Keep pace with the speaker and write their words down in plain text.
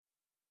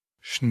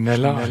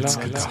Schneller als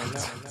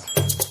gedacht.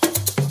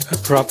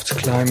 Abrupt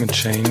climate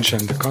change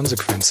and the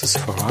consequences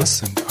for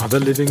us and other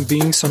living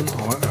beings on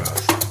our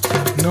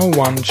Earth. No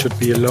one should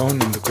be alone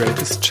in the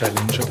greatest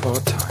challenge of our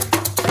time.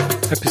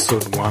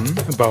 Episode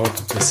 1 about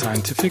the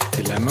scientific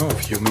dilemma of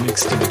human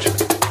extinction.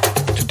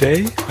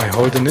 Today I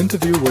hold an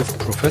interview with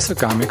Professor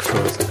Guy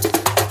McPherson.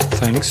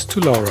 Thanks to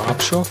Laura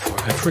Upshaw for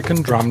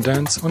African Drum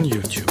Dance on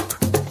YouTube.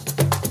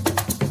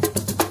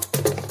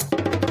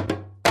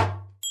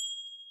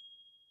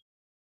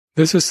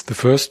 This is the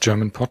first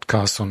German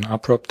podcast on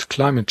abrupt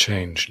climate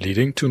change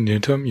leading to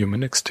near-term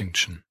human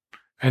extinction.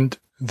 And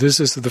this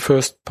is the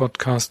first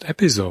podcast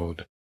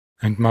episode,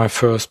 and my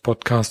first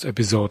podcast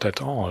episode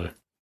at all.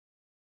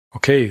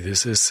 Okay,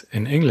 this is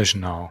in English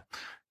now,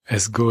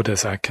 as good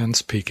as I can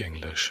speak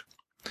English.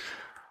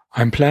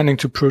 I'm planning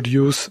to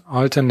produce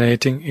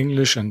alternating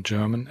English and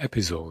German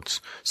episodes,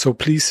 so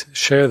please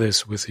share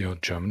this with your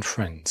German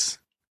friends.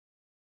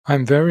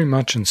 I'm very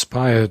much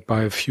inspired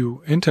by a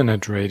few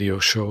internet radio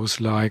shows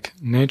like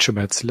Nature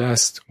Bats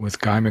Last with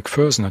Guy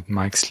McPherson and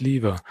Mike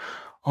Sleever,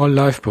 or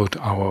Lifeboat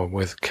Hour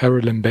with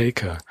Carolyn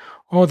Baker,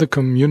 or the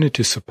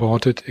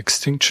community-supported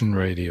Extinction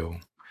Radio.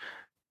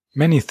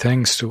 Many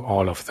thanks to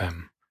all of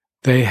them.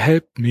 They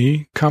helped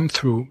me come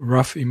through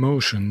rough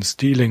emotions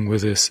dealing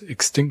with this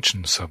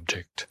extinction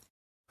subject.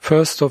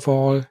 First of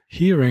all,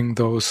 hearing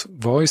those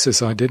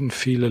voices, I didn't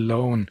feel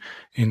alone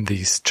in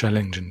these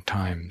challenging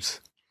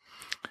times.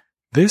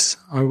 This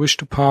I wish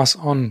to pass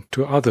on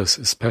to others,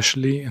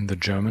 especially in the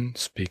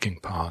German-speaking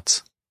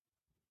parts.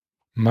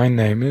 My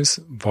name is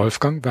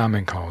Wolfgang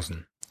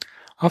Werminghausen.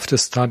 After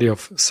study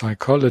of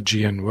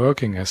psychology and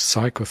working as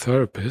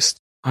psychotherapist,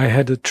 I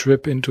had a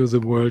trip into the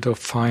world of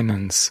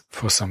finance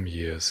for some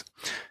years,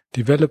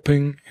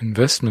 developing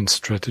investment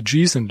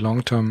strategies and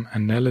long-term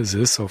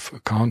analysis of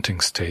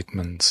accounting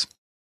statements.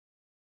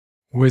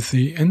 With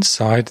the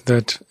insight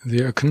that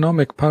the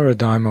economic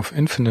paradigm of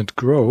infinite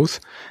growth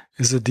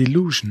is a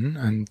delusion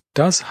and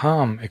does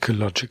harm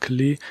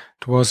ecologically,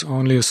 it was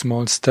only a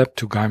small step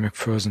to Guy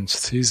McPherson's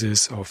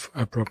thesis of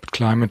abrupt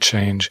climate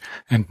change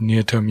and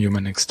near-term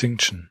human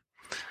extinction.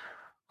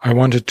 I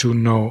wanted to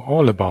know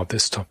all about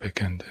this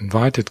topic and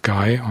invited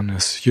Guy on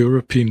his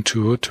European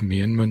tour to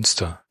me in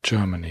Münster,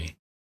 Germany.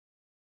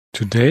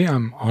 Today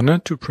I'm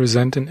honored to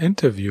present an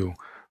interview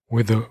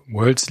with the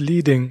world's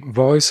leading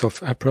voice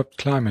of abrupt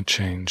climate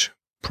change,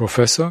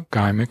 Professor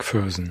Guy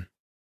McPherson.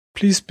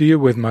 Please bear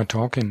with my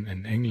talk in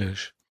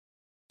English.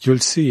 You'll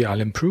see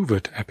I'll improve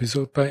it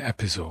episode by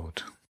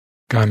episode.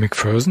 Guy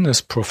McPherson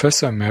is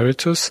Professor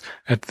Emeritus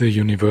at the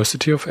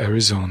University of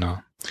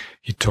Arizona.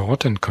 He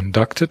taught and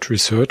conducted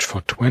research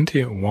for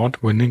 20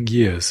 award-winning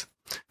years,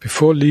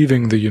 before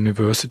leaving the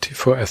university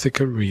for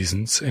ethical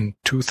reasons in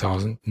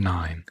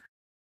 2009.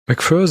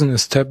 McPherson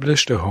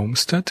established a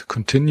homestead,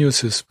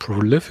 continues his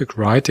prolific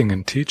writing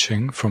and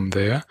teaching from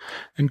there,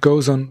 and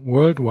goes on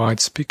worldwide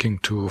speaking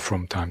tour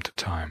from time to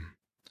time.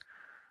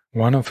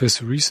 One of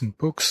his recent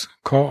books,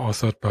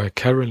 co-authored by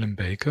Carolyn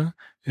Baker,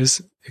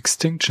 is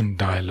Extinction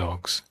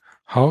Dialogues: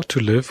 How to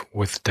Live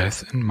with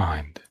Death in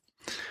Mind.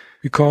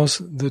 Because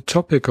the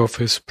topic of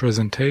his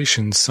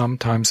presentations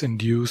sometimes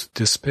induced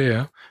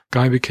despair,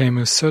 Guy became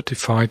a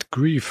certified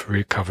grief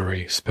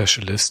recovery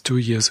specialist 2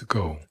 years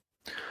ago.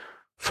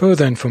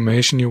 Further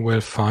information you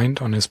will find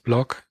on his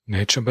blog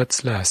Nature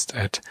Bats Last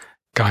at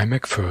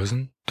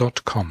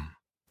guymcpherson.com.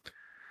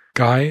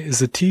 Guy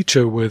is a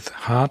teacher with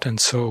heart and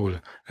soul,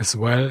 as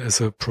well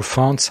as a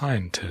profound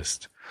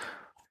scientist.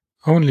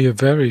 Only a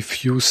very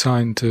few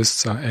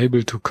scientists are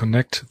able to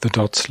connect the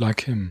dots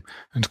like him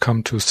and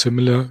come to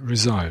similar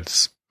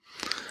results.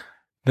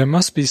 There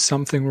must be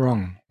something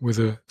wrong with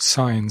the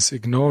science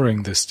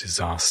ignoring this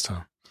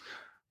disaster.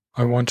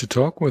 I want to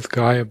talk with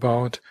Guy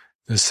about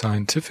the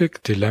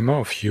scientific dilemma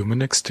of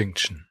human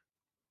extinction.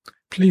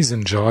 Please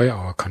enjoy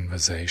our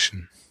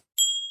conversation.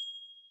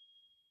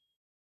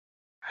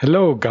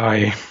 Hello,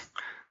 Guy.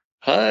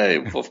 Hi,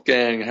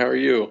 Wolfgang. How are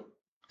you?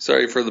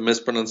 Sorry for the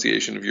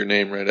mispronunciation of your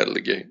name right out of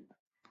the gate.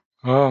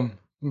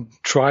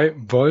 Try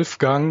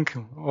Wolfgang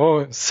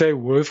or say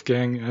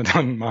Wolfgang. I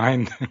don't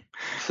mind.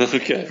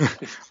 Okay.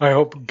 I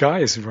hope Guy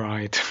is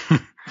right.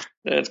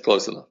 That's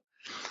close enough.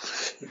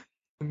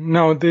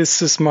 Now,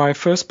 this is my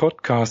first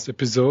podcast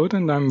episode,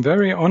 and I'm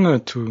very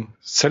honored to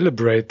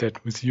celebrate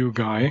that with you,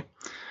 Guy.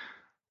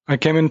 I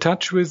came in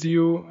touch with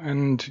you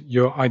and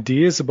your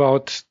ideas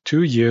about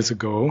 2 years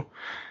ago,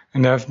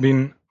 and I've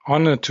been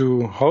honored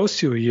to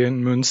host you here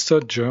in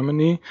Münster,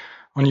 Germany,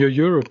 on your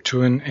Europe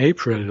tour in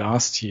April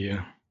last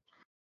year.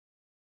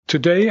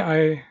 Today,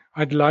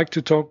 I'd like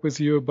to talk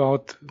with you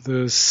about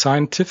the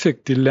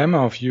scientific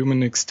dilemma of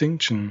human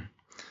extinction.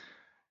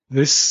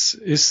 This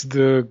is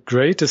the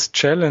greatest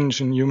challenge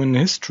in human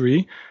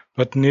history,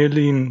 but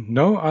nearly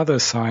no other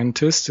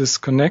scientist is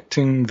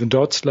connecting the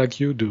dots like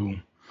you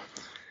do.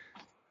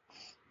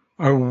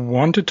 I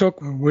want to talk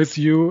with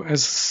you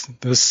as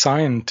the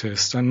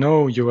scientist. I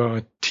know you are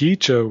a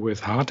teacher with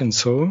heart and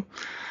soul,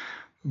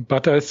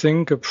 but I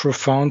think a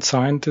profound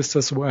scientist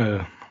as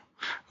well.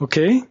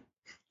 Okay?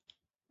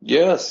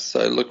 Yes,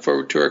 I look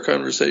forward to our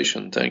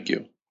conversation. Thank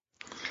you.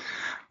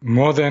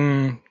 More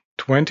than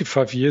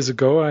 25 years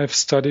ago, I've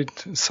studied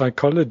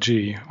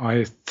psychology.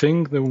 I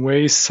think the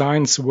way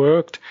science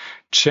worked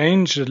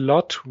changed a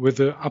lot with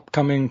the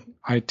upcoming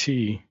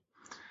IT.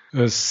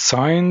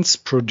 Science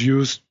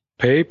produced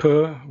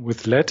paper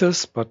with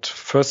letters, but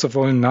first of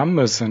all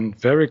numbers and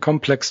very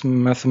complex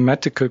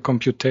mathematical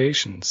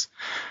computations.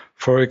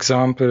 For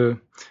example,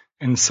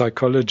 in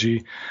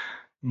psychology,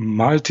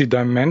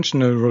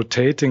 multidimensional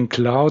rotating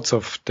clouds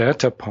of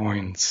data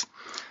points.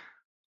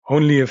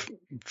 Only a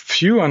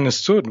few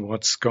understood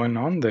what's going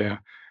on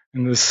there,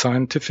 and the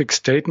scientific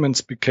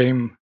statements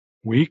became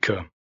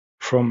weaker,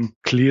 from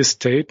clear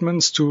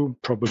statements to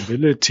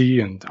probability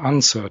and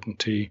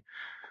uncertainty.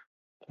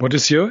 What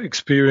is your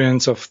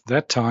experience of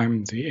that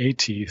time, the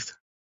 80s?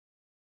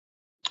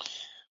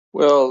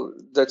 Well,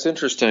 that's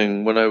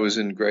interesting. When I was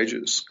in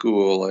graduate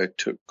school, I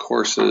took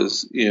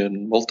courses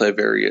in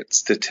multivariate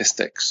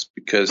statistics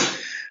because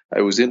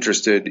I was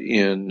interested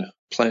in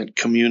plant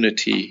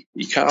community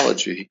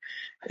ecology,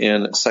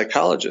 and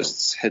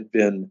psychologists had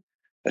been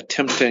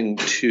attempting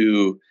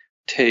to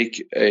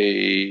take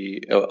a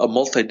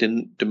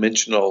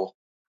multidimensional,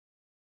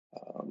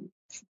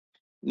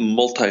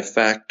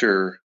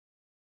 multi-factor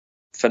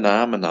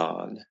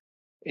phenomenon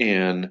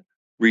and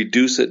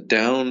reduce it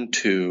down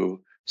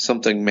to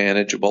something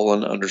manageable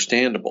and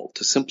understandable,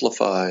 to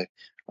simplify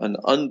an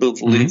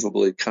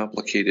unbelievably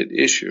complicated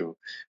issue,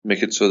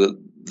 make it so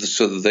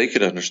that they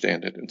could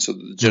understand it and so that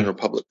the general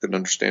public could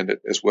understand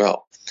it as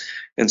well.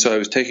 And so I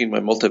was taking my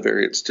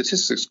multivariate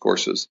statistics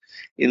courses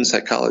in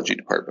psychology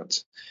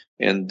departments,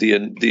 and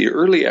the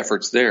early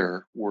efforts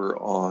there were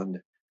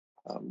on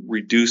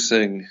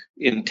reducing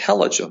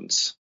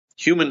intelligence,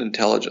 human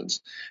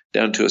intelligence,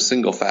 down to a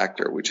single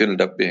factor, which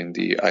ended up being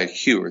the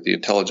IQ, or the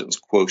intelligence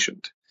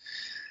quotient.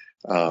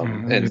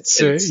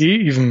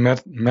 Even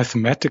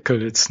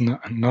mathematical. It's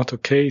not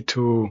okay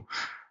to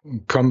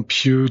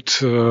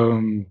compute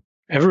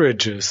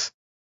averages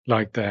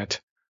like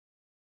that.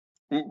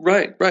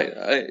 Right.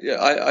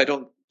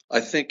 I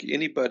think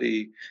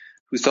anybody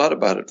who thought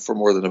about it for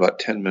more than about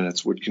 10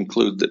 minutes would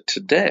conclude that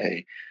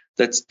today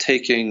that's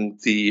taking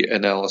the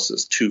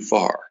analysis too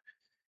far.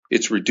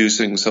 It's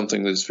reducing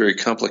something that's very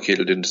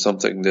complicated into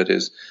something that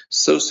is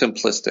so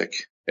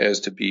simplistic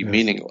as to be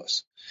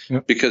meaningless.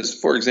 Yep. Because,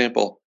 for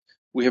example,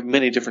 we have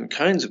many different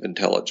kinds of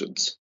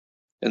intelligence,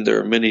 and there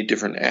are many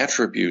different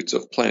attributes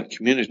of plant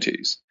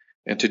communities.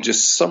 And to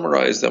just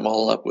summarize them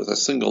all up with a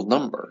single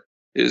number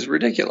is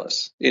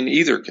ridiculous in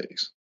either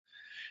case.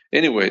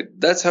 Anyway,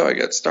 that's how I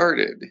got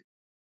started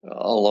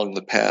along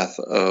the path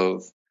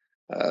of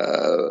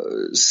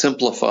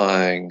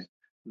simplifying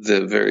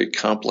the very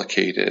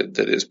complicated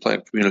that is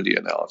plant community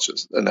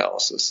analysis,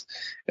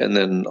 and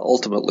then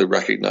ultimately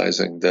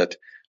recognizing that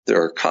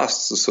there are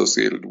costs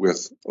associated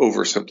with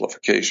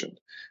oversimplification,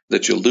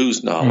 that you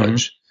lose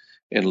knowledge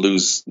and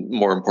lose,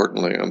 more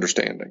importantly,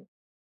 understanding.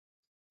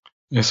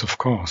 Yes, of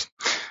course.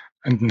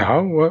 And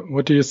now,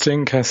 what do you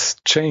think has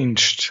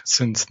changed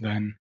since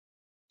then?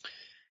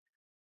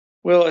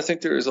 Well, I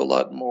think there is a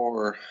lot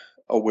more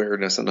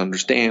awareness and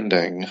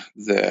understanding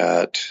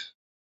that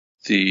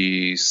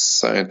the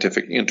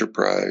scientific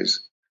enterprise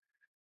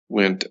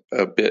went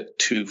a bit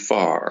too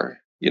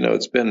far. You know,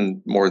 it's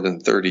been more than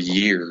 30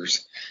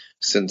 years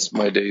since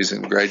my days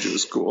in graduate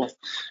school.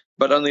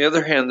 But on the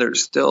other hand,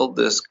 there's still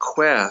this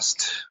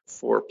quest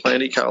for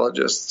plant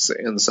ecologists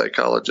and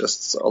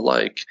psychologists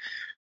alike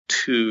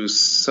to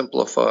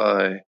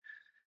simplify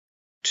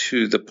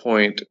to the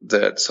point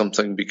that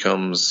something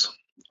becomes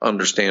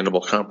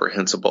understandable,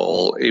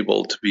 comprehensible,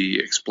 able to be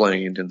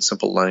explained in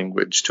simple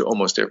language to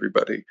almost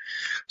everybody.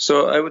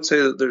 So I would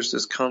say that there's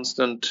this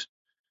constant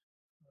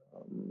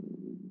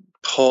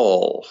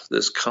pull,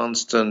 this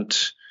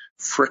constant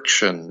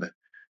friction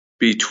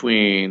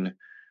between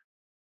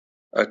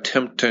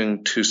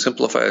attempting to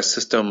simplify a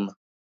system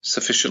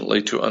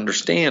sufficiently to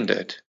understand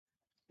it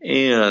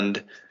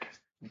and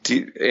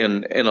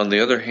on the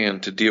other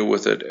hand, to deal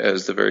with it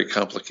as the very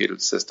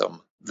complicated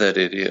system that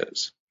it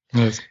is.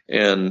 Yes.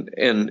 And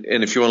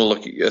if you want to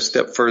look a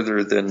step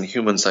further than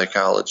human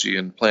psychology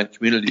and plant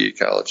community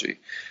ecology,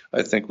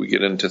 I think we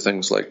get into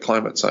things like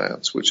climate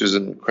science, which is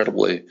an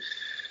incredibly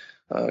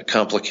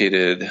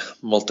complicated,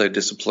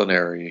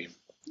 multidisciplinary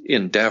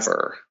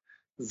endeavor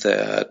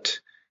that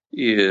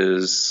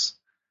is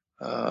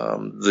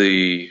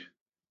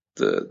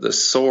the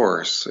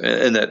source,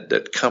 and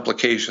that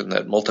complication,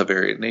 that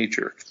multivariate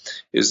nature,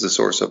 is the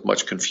source of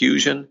much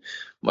confusion,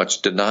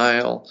 much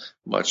denial,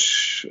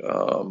 much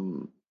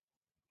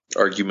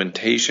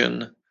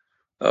argumentation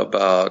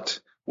about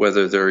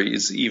whether there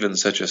is even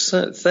such a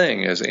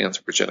thing as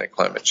anthropogenic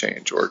climate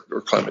change or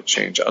climate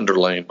change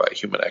underlain by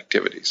human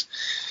activities.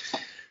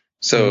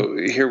 So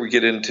here we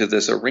get into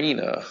this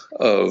arena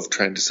of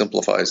trying to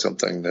simplify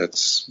something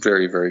that's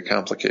very, very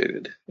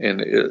complicated, and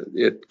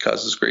it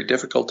causes great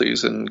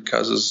difficulties and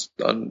causes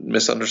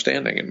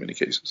misunderstanding in many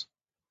cases.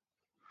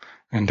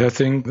 And I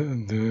think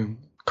the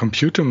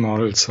computer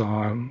models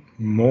are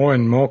more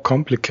and more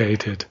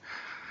complicated,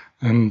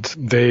 and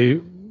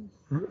they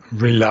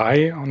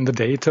rely on the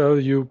data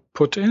you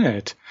put in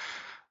it.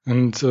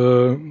 And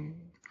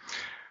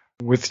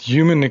with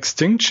human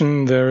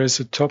extinction, there is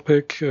a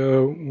topic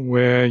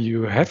where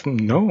you have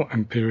no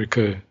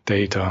empirical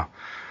data.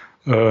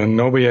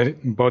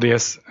 Nobody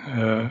has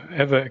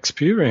ever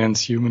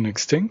experienced human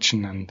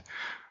extinction and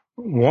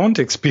won't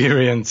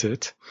experience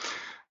it.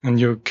 And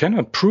you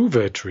cannot prove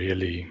it,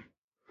 really.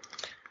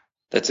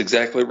 That's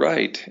exactly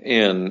right.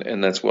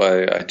 And that's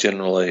why I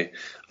generally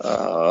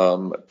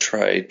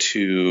try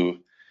to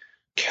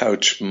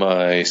couch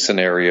my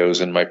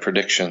scenarios and my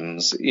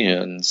predictions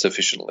in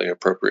sufficiently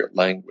appropriate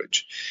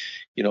language.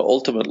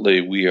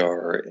 Ultimately, we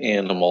are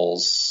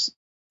animals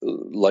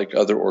like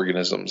other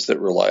organisms that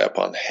rely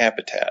upon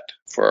habitat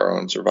for our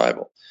own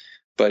survival.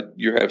 But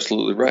you're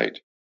absolutely right.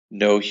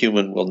 No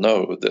human will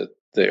know that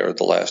they are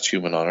the last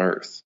human on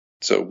Earth.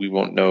 So we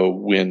won't know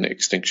when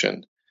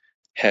extinction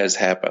has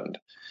happened.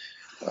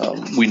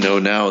 We know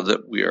now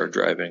that we are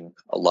driving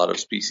a lot of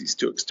species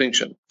to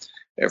extinction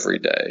every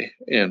day,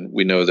 and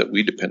we know that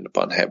we depend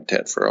upon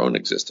habitat for our own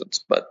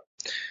existence. But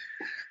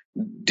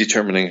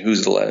determining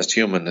who's the last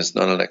human is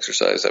not an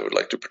exercise I would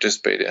like to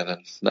participate in,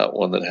 and not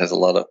one that has a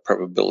lot of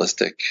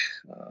probabilistic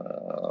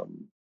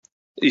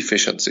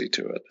efficiency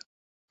to it.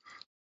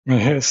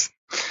 Yes,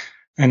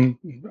 and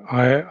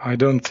I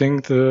don't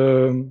think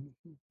the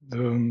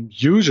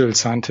usual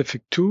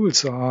scientific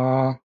tools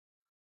are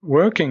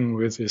working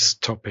with this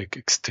topic,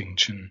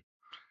 extinction.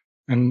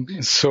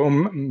 And so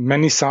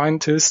many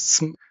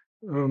scientists,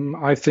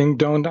 I think,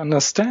 don't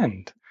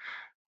understand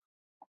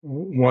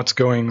what's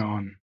going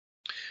on.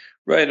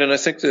 Right, and I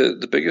think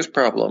the biggest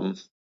problem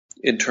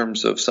in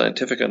terms of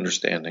scientific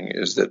understanding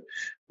is that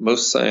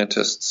most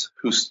scientists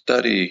who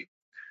study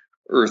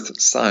earth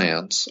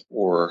science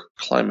or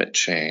climate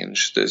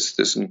change,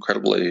 this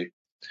incredibly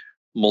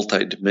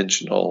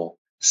multidimensional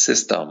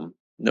system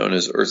known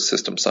as Earth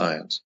system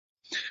science,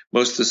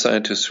 most of the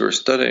scientists who are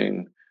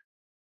studying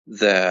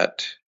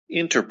that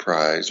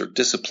enterprise or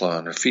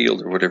discipline or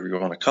field or whatever you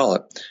want to call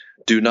it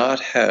do not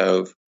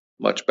have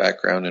much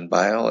background in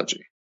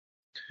biology.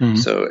 Mm-hmm.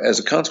 So as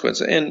a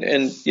consequence,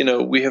 and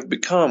we have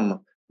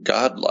become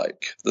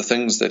godlike, the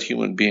things that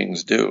human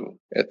beings do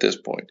at this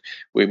point.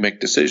 We make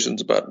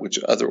decisions about which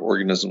other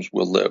organisms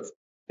will live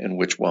and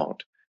which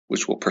won't,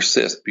 which will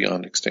persist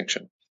beyond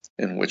extinction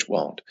and which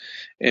won't.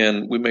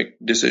 And we make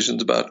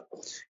decisions about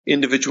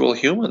individual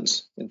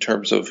humans in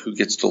terms of who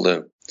gets to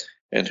live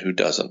and who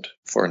doesn't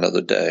for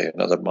another day,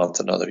 another month,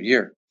 another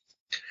year.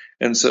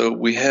 And so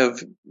we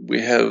have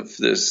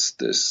this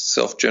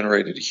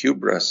self-generated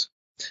hubris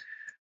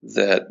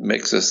that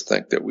makes us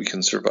think that we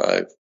can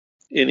survive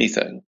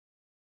anything.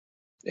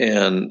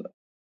 And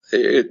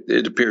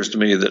it appears to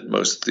me that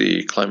most of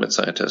the climate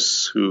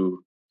scientists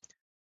who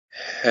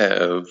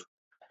have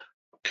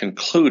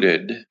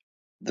concluded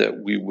that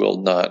we will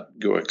not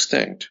go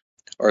extinct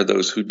are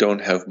those who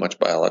don't have much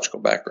biological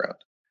background,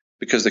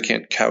 because they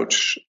can't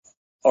couch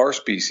our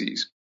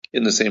species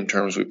in the same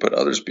terms we put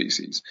other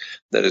species,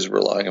 that is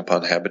relying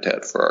upon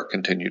habitat for our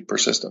continued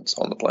persistence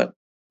on the planet.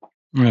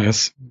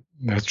 Yes,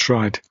 that's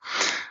right.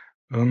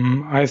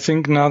 I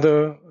think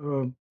another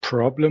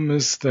problem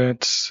is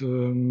that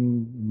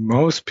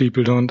most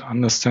people don't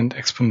understand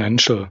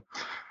exponential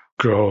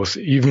growth,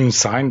 even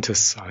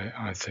scientists,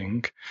 I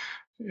think.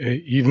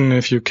 Even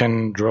if you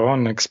can draw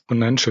an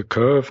exponential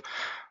curve,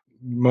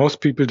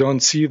 most people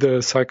don't see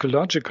the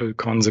psychological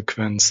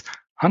consequence,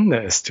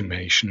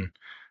 underestimation.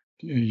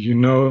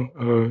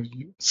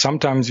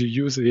 Sometimes you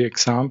use the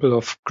example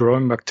of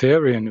growing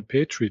bacteria in a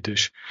petri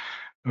dish.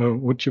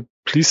 Would you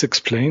please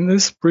explain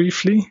this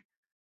briefly?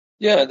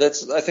 Yeah,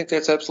 I think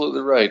that's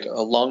absolutely right.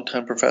 A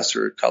longtime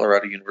professor at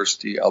Colorado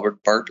University,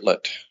 Albert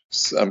Bartlett,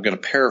 I'm going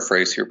to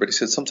paraphrase here, but he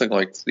said something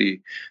like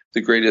the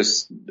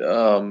greatest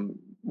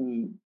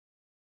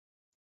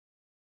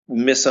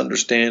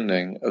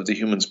misunderstanding of the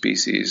human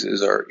species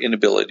is our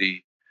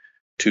inability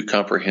to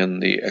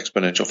comprehend the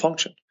exponential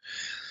function.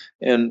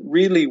 And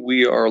really,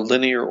 we are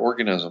linear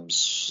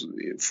organisms.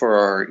 For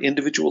our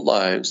individual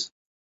lives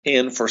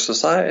and for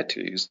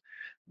societies,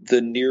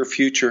 the near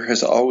future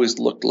has always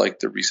looked like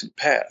the recent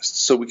past.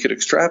 So we could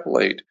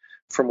extrapolate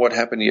from what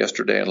happened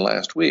yesterday and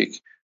last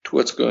week to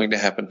what's going to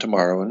happen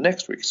tomorrow and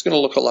next week. It's going to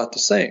look a lot the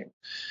same.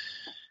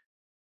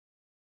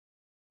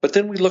 But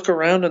then we look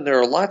around and there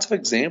are lots of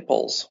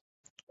examples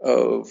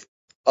of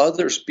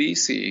other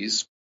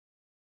species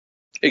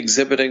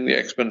exhibiting the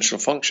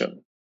exponential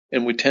function,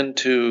 and we tend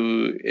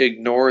to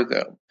ignore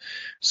them.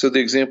 So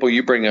the example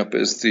you bring up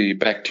is the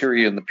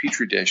bacteria in the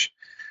petri dish,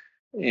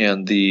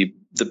 and the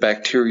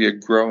bacteria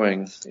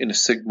growing in a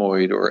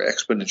sigmoid or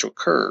exponential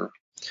curve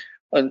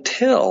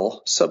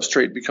until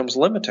substrate becomes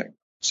limiting.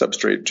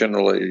 Substrate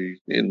generally,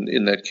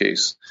 in that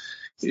case,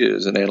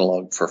 is an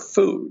analog for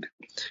food.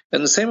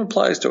 And the same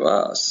applies to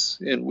us.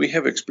 And we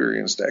have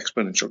experienced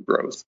exponential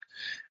growth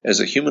as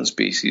a human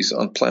species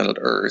on planet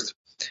Earth.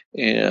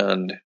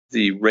 And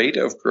the rate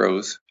of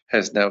growth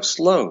has now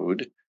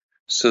slowed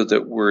so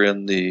that we're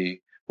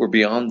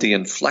beyond the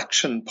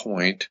inflection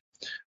point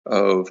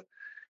of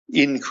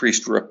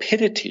increased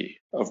rapidity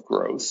of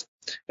growth,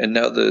 And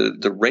now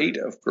the rate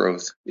of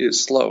growth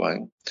is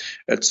slowing.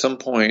 At some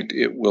point,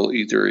 it will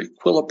either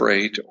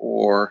equilibrate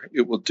or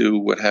it will do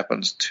what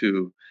happens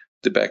to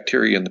the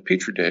bacteria in the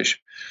petri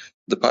dish.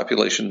 The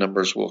population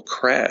numbers will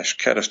crash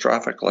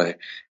catastrophically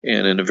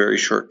and in a very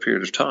short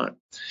period of time.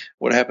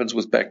 What happens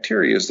with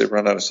bacteria is they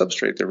run out of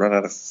substrate, they run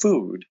out of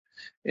food.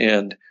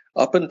 And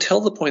up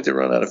until the point they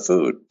run out of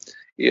food,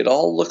 it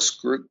all looks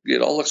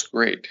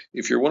great.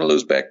 If you're one of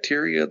those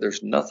bacteria,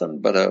 there's nothing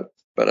but a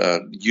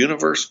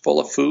universe full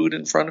of food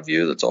in front of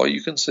you. That's all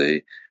you can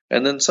see.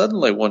 And then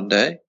suddenly one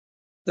day,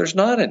 there's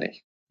not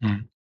any.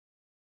 Mm.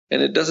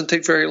 And it doesn't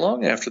take very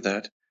long after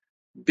that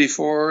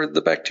before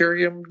the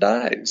bacterium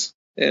dies.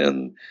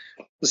 And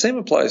the same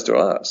applies to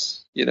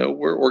us.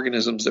 We're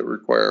organisms that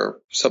require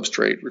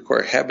substrate,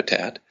 require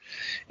habitat,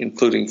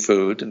 including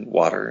food and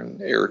water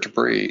and air to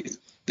breathe,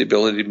 the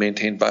ability to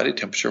maintain body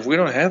temperature. If we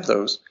don't have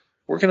those,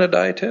 we're going to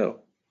die too,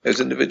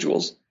 as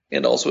individuals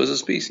and also as a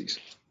species.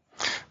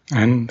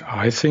 And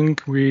I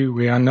think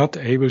we are not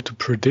able to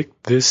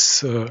predict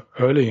this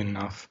early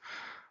enough.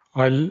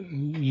 I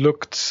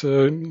looked,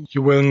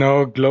 you will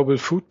know Global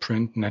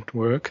Footprint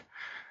Network.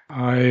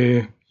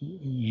 I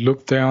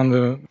looked there on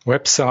the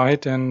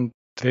website and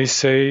they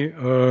say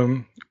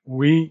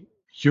we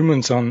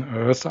humans on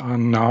Earth are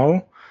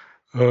now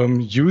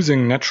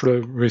using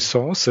natural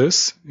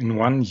resources in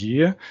 1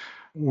 year,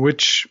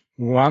 which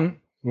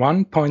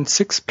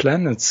 1.6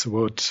 planets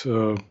would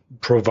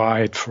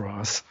provide for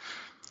us.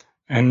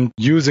 And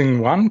using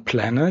one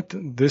planet,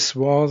 this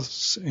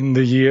was in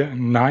the year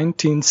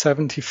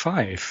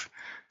 1975.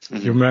 Mm-hmm.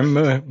 You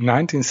remember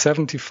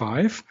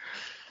 1975?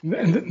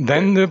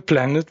 Then the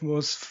planet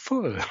was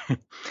full.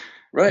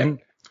 Right. And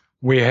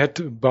we had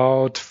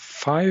about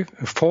 4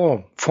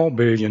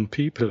 billion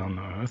people on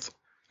Earth.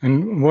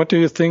 And what do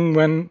you think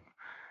when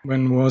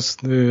was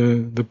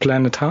the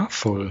planet half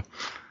full?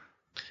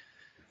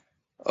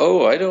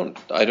 Oh, I don't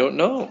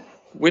know.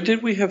 When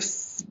did we have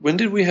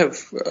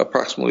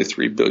approximately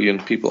 3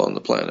 billion people on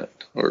the planet?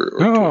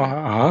 No,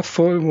 half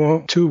full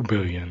was 2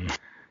 billion.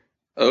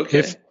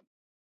 Okay.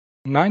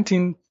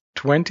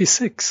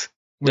 1926.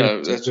 No, I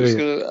was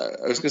going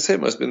to say it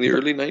must have been the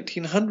early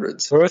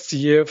 1900s. Birth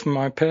year of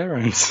my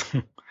parents.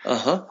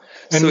 Uh-huh.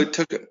 So it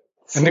took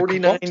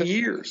 49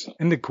 years.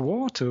 And the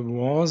quarter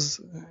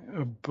was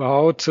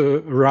about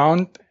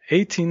around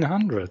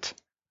 1800.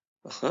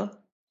 Uh-huh.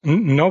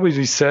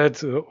 Nobody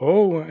said,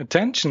 oh,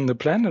 attention, the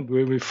planet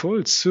will be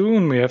full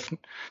soon. We have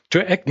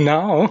to act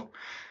now.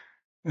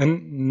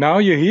 And now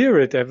you hear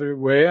it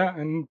everywhere,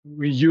 and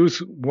we use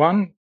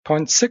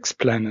 1.6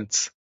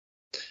 planets.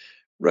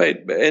 Right.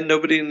 And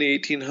nobody in the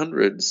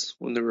 1800s,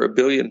 when there were 1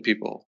 billion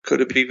people, could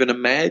have even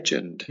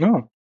imagined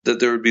that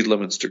there would be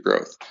limits to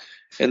growth.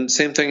 And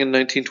same thing in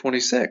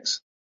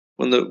 1926,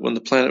 when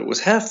the planet was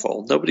half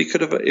full. Nobody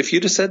could have, if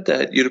you'd have said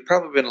that, you'd have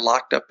probably been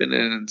locked up in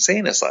an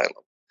insane asylum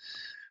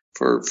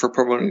for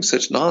promoting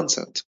such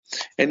nonsense.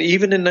 And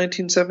even in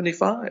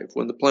 1975,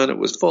 when the planet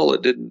was full,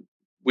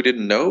 we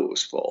didn't know it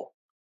was full.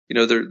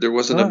 There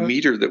wasn't a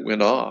meter that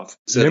went off.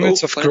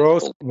 Limits of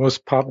Growth was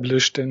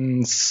published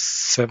in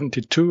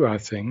 72, I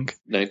think.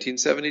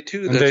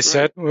 1972. And they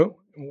said, well,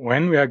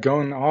 when we are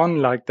going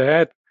on like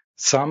that,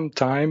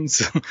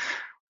 sometimes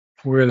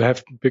we'll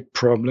have big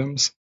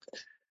problems.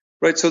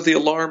 Right. So the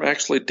alarm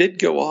actually did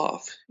go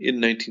off in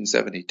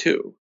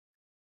 1972,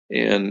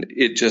 and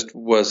it just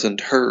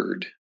wasn't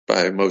heard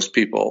by most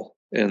people,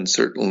 and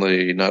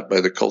certainly not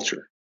by the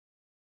culture.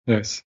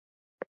 Yes.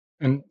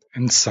 And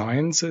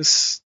science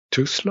is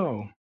too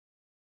slow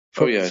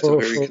for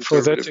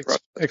that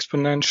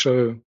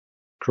exponential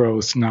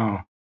growth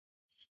now.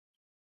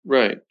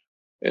 Right.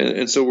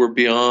 And so we're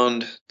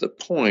beyond the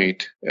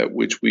point at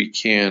which we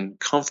can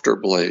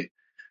comfortably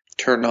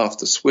turn off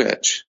the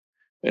switch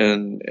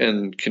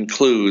and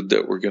conclude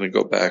that we're going to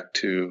go back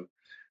to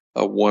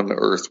a one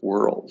Earth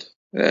world.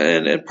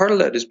 And part of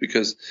that is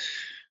because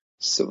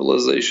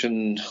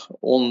civilization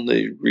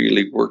only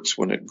really works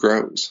when it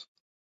grows.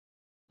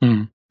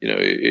 Mm.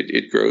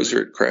 It grows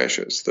or it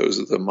crashes. Those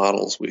are the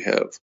models we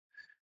have.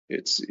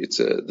 It's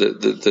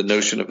the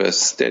notion of a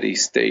steady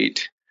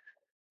state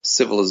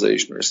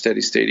civilization or a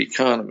steady state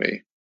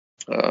economy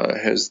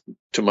has,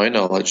 to my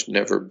knowledge,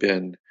 never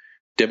been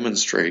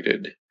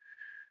demonstrated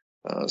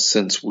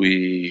since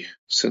we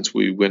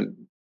went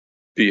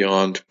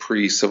beyond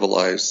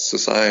pre-civilized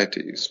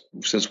societies,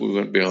 since we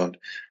went beyond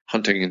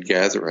hunting and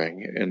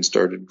gathering and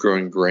started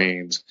growing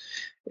grains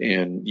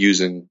and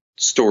using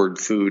stored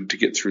food to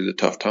get through the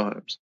tough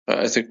times.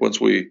 I think once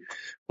we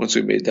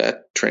made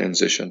that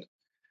transition,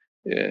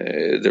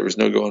 there was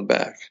no going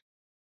back.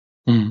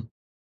 Mm.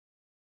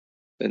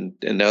 And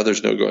now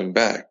there's no going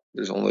back.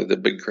 There's only the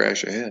big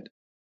crash ahead.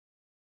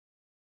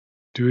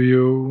 Do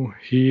you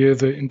hear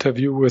the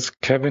interview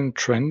with Kevin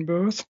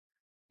Trenberth,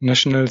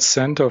 National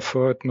Center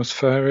for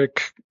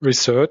Atmospheric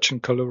Research in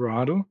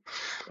Colorado?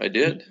 I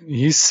did.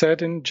 He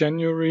said in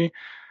January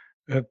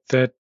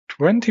that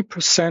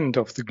 20%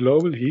 of the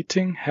global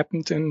heating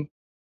happened in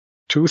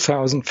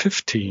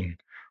 2015.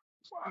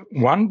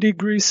 1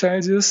 degree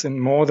Celsius in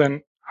more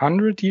than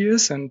 100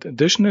 years and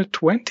additional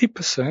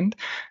 20%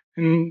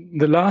 in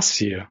the last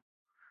year.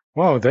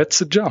 Wow,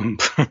 that's a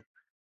jump.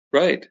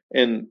 Right.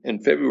 And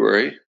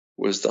February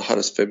was the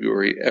hottest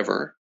February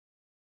ever.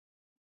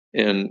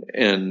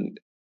 And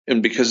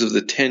because of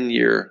the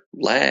 10-year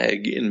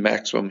lag in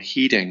maximum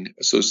heating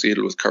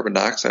associated with carbon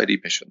dioxide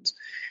emissions,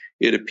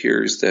 it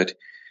appears that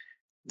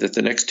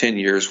the next 10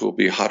 years will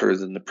be hotter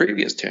than the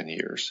previous 10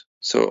 years.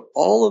 So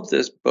all of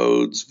this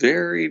bodes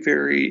very,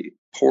 very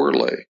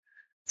poorly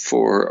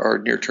for our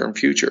near-term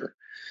future.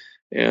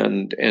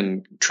 And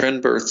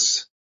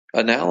Trenberth's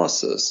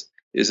analysis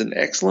is an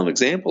excellent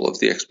example of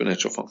the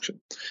exponential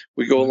function.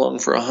 We go along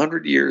for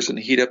 100 years and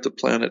heat up the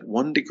planet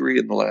 1 degree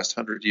in the last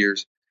 100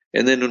 years.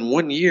 And then in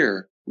 1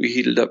 year, we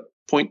heated up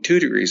 0.2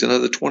 degrees,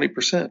 another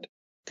 20%.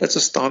 That's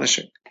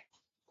astonishing.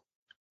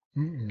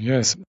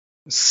 Yes.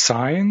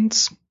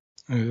 Science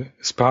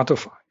is part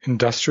of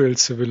industrial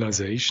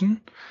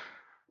civilization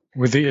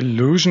with the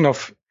illusion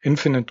of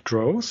infinite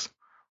growth,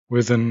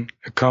 with an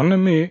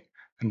economy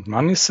and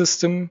money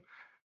system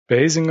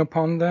basing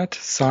upon that.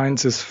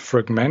 Science is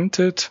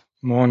fragmented,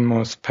 more and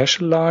more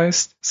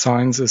specialized.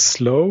 Science is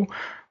slow,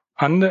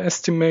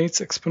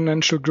 underestimates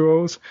exponential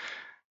growth,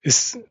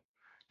 is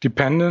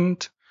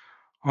dependent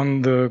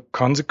on the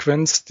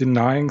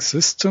consequence-denying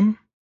system.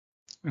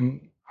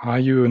 And are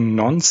you a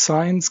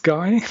non-science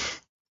guy?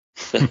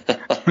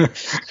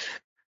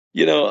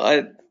 You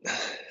know,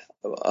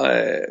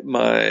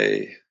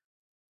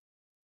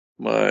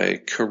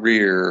 my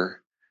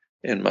career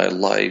and my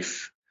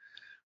life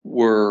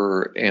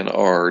were and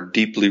are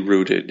deeply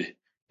rooted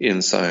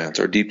in science,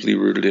 or deeply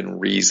rooted in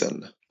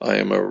reason. I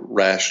am a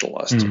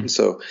rationalist. And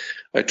so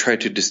I try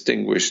to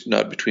distinguish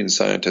not between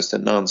scientists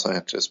and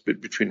non-scientists, but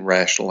between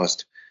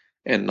rationalists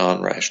and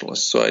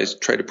non-rationalists. So I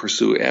try to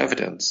pursue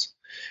evidence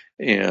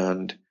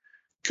and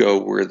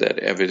go where that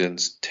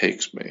evidence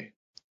takes me,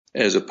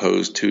 as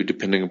opposed to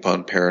depending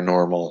upon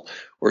paranormal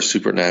or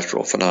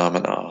supernatural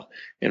phenomena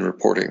and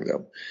reporting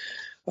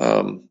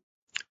them.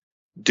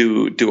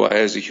 Do I,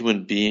 as a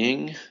human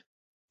being,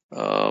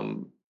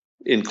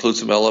 include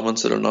some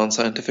elements that are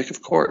non-scientific?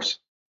 Of course.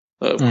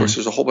 Of course,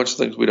 there's a whole bunch of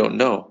things we don't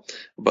know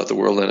about the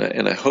world,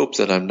 and I hope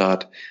that I'm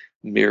not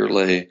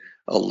merely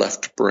a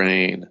left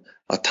brain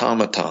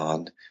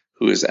automaton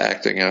who is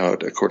acting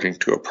out according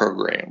to a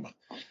program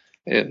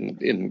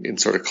in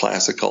sort of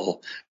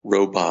classical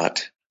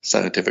robot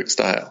scientific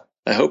style.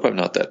 I hope I'm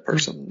not that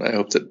person. I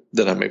hope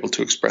that I'm able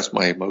to express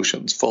my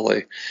emotions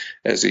fully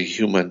as a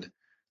human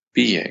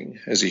being,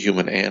 as a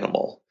human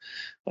animal.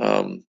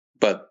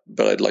 But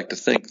I'd like to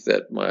think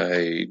that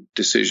my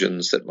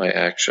decisions, that my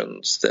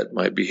actions, that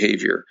my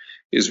behavior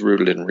is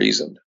rooted in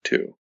reason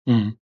too.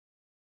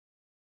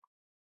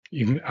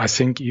 I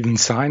think even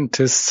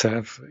scientists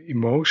have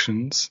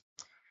emotions.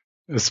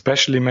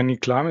 Especially many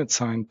climate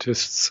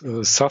scientists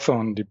suffer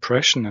on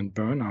depression and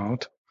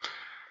burnout.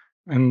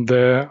 And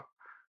there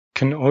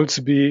can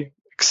also be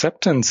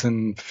acceptance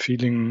and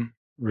feeling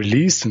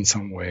released in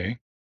some way.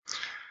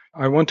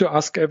 I want to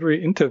ask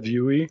every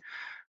interviewee,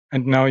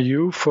 and now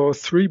you, for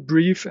 3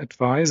 brief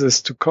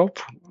advices to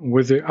cope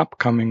with the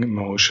upcoming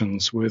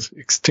emotions with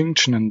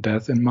extinction and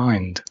death in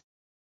mind.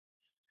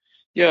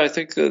 Yeah, I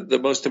think the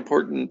most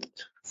important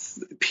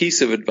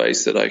piece of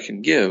advice that I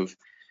can give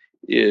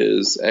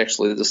is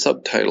actually the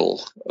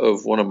subtitle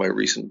of one of my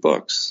recent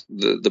books.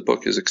 The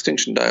book is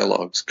Extinction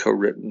Dialogues,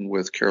 co-written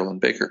with Carolyn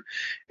Baker.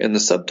 And the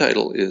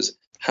subtitle is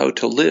How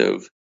to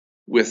Live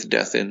with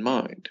Death in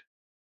Mind.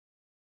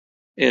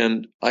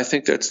 And I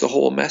think that's the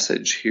whole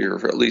message here,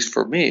 at least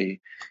for me,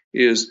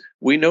 is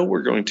we know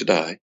we're going to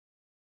die.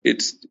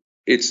 It's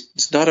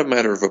not a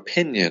matter of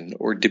opinion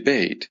or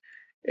debate.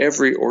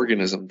 Every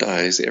organism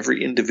dies.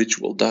 Every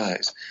individual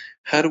dies.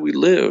 How do we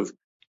live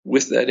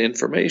with that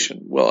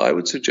information? Well, I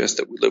would suggest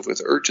that we live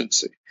with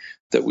urgency,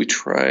 that we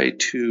try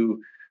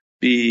to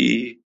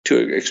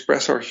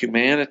express our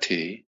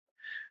humanity,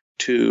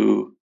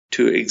 to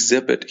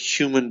exhibit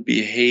human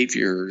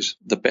behaviors,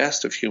 the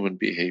best of human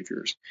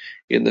behaviors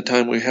in the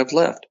time we have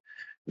left.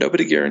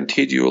 Nobody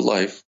guaranteed you a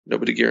life.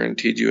 Nobody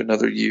guaranteed you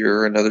another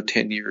year, another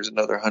 10 years,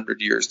 another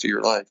 100 years to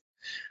your life.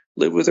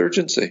 Live with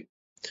urgency.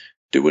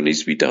 Do what needs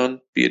to be done.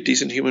 Be a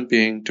decent human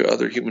being to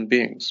other human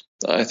beings.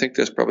 I think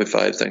there's probably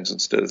 5 things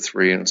instead of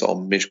 3, and it's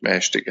all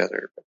mishmashed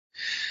together.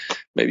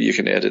 Maybe you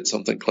can edit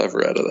something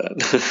clever out of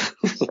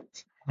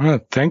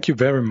that. Thank you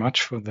very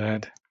much for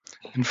that,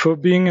 and for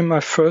being in my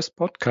first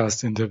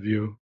podcast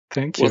interview.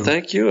 Thank you. Well,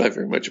 thank you. I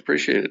very much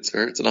appreciate it,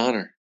 sir. It's an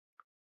honor.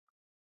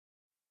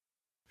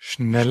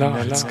 Schneller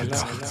als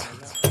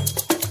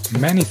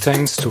gedacht. Many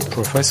thanks to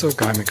Professor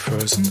Guy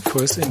McPherson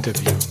for his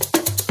interview.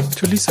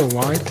 To Lisa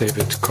White,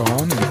 David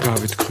Korn and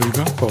David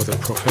Krüger for their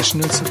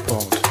professional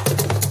support.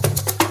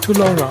 To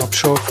Laura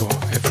Upshaw for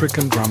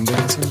African Drum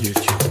Dance on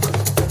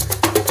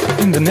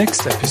YouTube. In the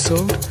next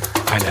episode,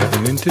 I'll have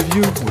an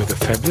interview with the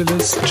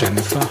fabulous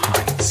Jennifer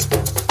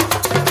Hines.